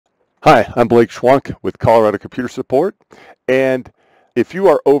Hi, I'm Blake Schwank with Colorado Computer Support, and if you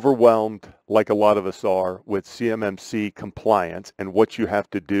are overwhelmed, like a lot of us are, with CMMC compliance and what you have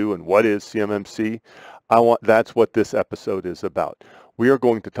to do and what is CMMC, that's what this episode is about. We are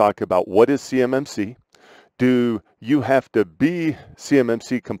going to talk about what is CMMC. Do you have to be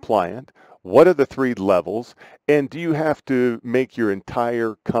CMMC compliant? What are the three levels? And do you have to make your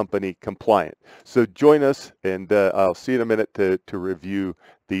entire company compliant? So join us, and I'll see you in a minute to review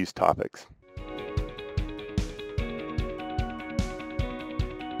these topics.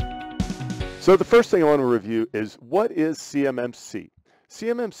 So the first thing I want to review is, what is CMMC?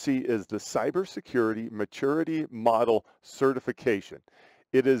 CMMC is the Cybersecurity Maturity Model Certification.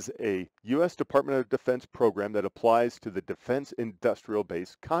 It is a U.S. Department of Defense program that applies to the defense industrial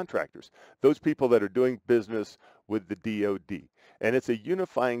base contractors, those people that are doing business with the DoD. And it's a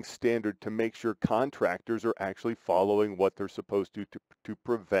unifying standard to make sure contractors are actually following what they're supposed to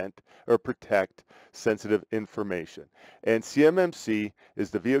prevent or protect sensitive information. And CMMC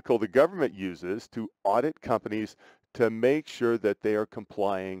is the vehicle the government uses to audit companies to make sure that they are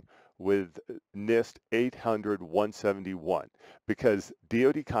complying with NIST 800-171, because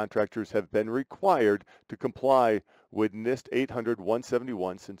DoD contractors have been required to comply with NIST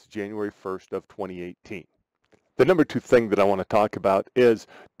 800-171 since January 1st of 2018. The number two thing that I want to talk about is,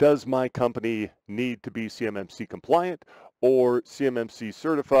 does my company need to be CMMC compliant or CMMC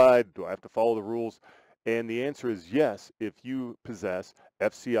certified? Do I have to follow the rules? And the answer is yes, if you possess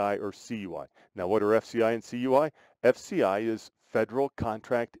FCI or CUI. Now, what are FCI and CUI? FCI is Federal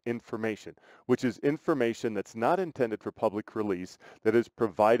Contract Information, which is information that's not intended for public release, that is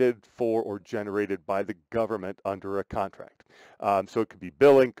provided for or generated by the government under a contract. So it could be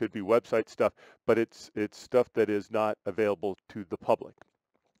billing, could be website stuff, but it's stuff that is not available to the public.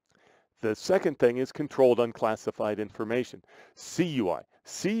 The second thing is controlled unclassified information, CUI.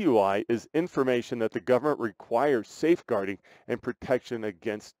 CUI is information that the government requires safeguarding and protection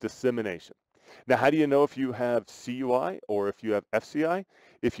against dissemination. Now, how do you know if you have CUI or if you have FCI?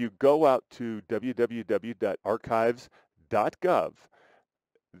 If you go out to www.archives.gov,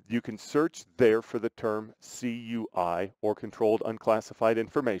 you can search there for the term CUI, or controlled unclassified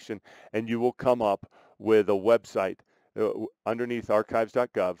information, and you will come up with a website underneath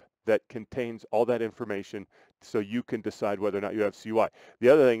archives.gov that contains all that information, so you can decide whether or not you have CUI. The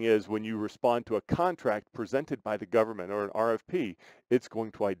other thing is, when you respond to a contract presented by the government or an RFP, it's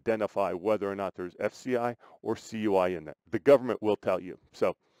going to identify whether or not there's FCI or CUI in there. The government will tell you.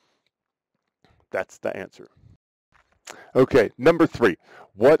 So that's the answer. Okay, number three,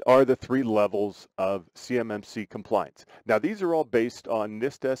 what are the three levels of CMMC compliance? Now, these are all based on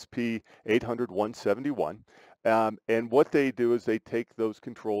NIST SP 800-171. And what they do is they take those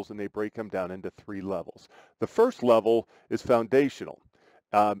controls and they break them down into three levels. The first level is foundational.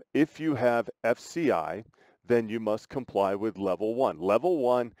 If you have FCI, then you must comply with level one. Level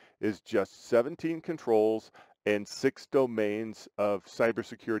one is just 17 controls and 6 domains of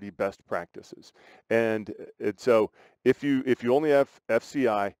cybersecurity best practices. And so if you only have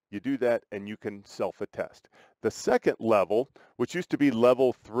FCI, you do that and you can self-attest. The second level, which used to be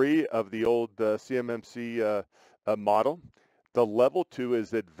level 3 of the old CMMC model, the level 2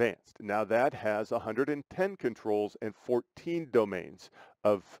 is advanced. Now that has 110 controls and 14 domains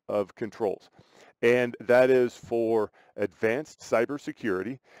of controls. And that is for advanced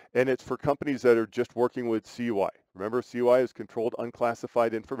cybersecurity, and it's for companies that are just working with CUI. Remember, CUI is controlled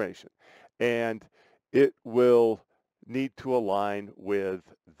unclassified information, and it will need to align with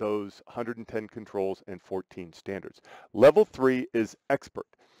those 110 controls and 14 standards. Level 3 is expert.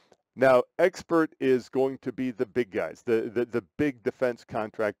 Now, expert is going to be the big guys, the big defense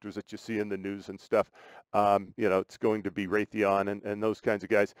contractors that you see in the news and stuff. You know, it's going to be Raytheon and those kinds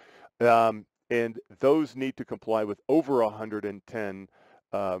of guys. And those need to comply with over 110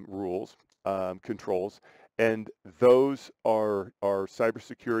 rules, controls, and those are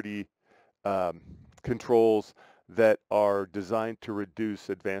cybersecurity controls that are designed to reduce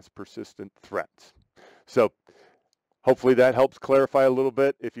advanced persistent threats. So hopefully that helps clarify a little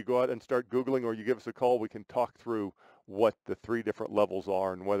bit. If you go out and start Googling, or you give us a call, we can talk through what the three different levels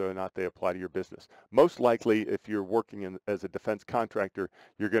are and whether or not they apply to your business. Most likely, if you're working as a defense contractor,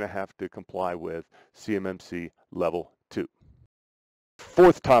 you're going to have to comply with CMMC level 2.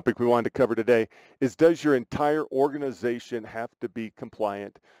 Fourth topic we wanted to cover today is, does your entire organization have to be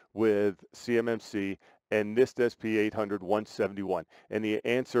compliant with CMMC and NIST SP 800-171? And the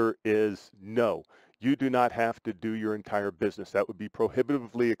answer is no. You do not have to do your entire business. That would be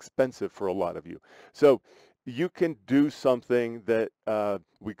prohibitively expensive for a lot of you. So you can do something that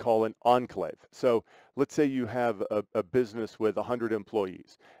we call an enclave. So let's say you have a business with 100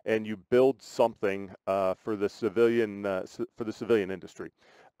 employees and you build something for the civilian industry,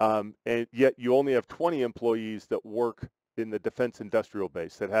 and yet you only have 20 employees that work in the defense industrial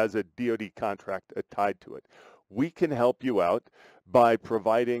base that has a DoD contract tied to it. We can help you out by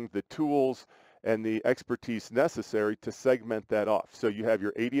providing the tools and the expertise necessary to segment that off. So you have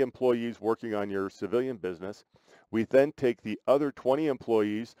your 80 employees working on your civilian business. We then take the other 20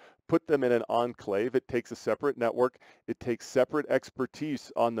 employees, put them in an enclave. It takes a separate network. It takes separate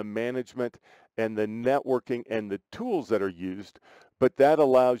expertise on the management and the networking and the tools that are used, but that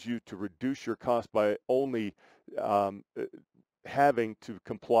allows you to reduce your cost by only having to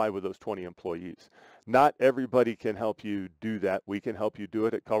comply with those 20 employees. Not everybody can help you do that. We can help you do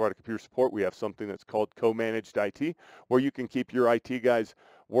it at Colorado Computer Support. We have something that's called co-managed IT, where you can keep your IT guys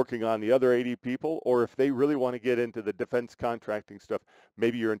working on the other 80 people, or if they really want to get into the defense contracting stuff,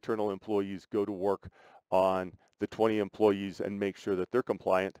 maybe your internal employees go to work on the 20 employees and make sure that they're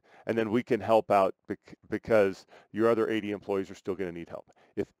compliant, and then we can help out because your other 80 employees are still going to need help.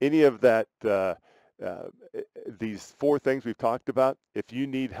 If any of that these 4 things we've talked about, if you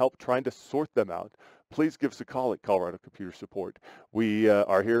need help trying to sort them out, please give us a call at Colorado Computer Support. We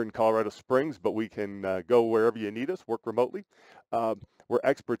are here in Colorado Springs, but we can go wherever you need us, work remotely. We're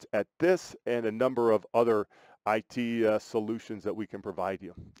experts at this and a number of other IT solutions that we can provide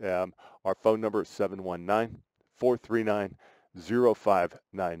you. Our phone number is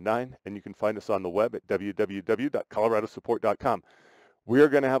 719-439-0599, and you can find us on the web at www.coloradosupport.com. We are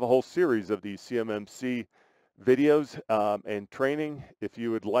going to have a whole series of these CMMC videos and training. If you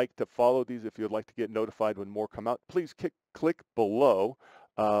would like to follow these, if you would like to get notified when more come out, please click below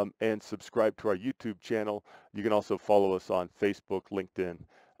and subscribe to our YouTube channel. You can also follow us on Facebook, LinkedIn,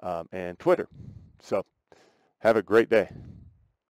 and Twitter. So have a great day.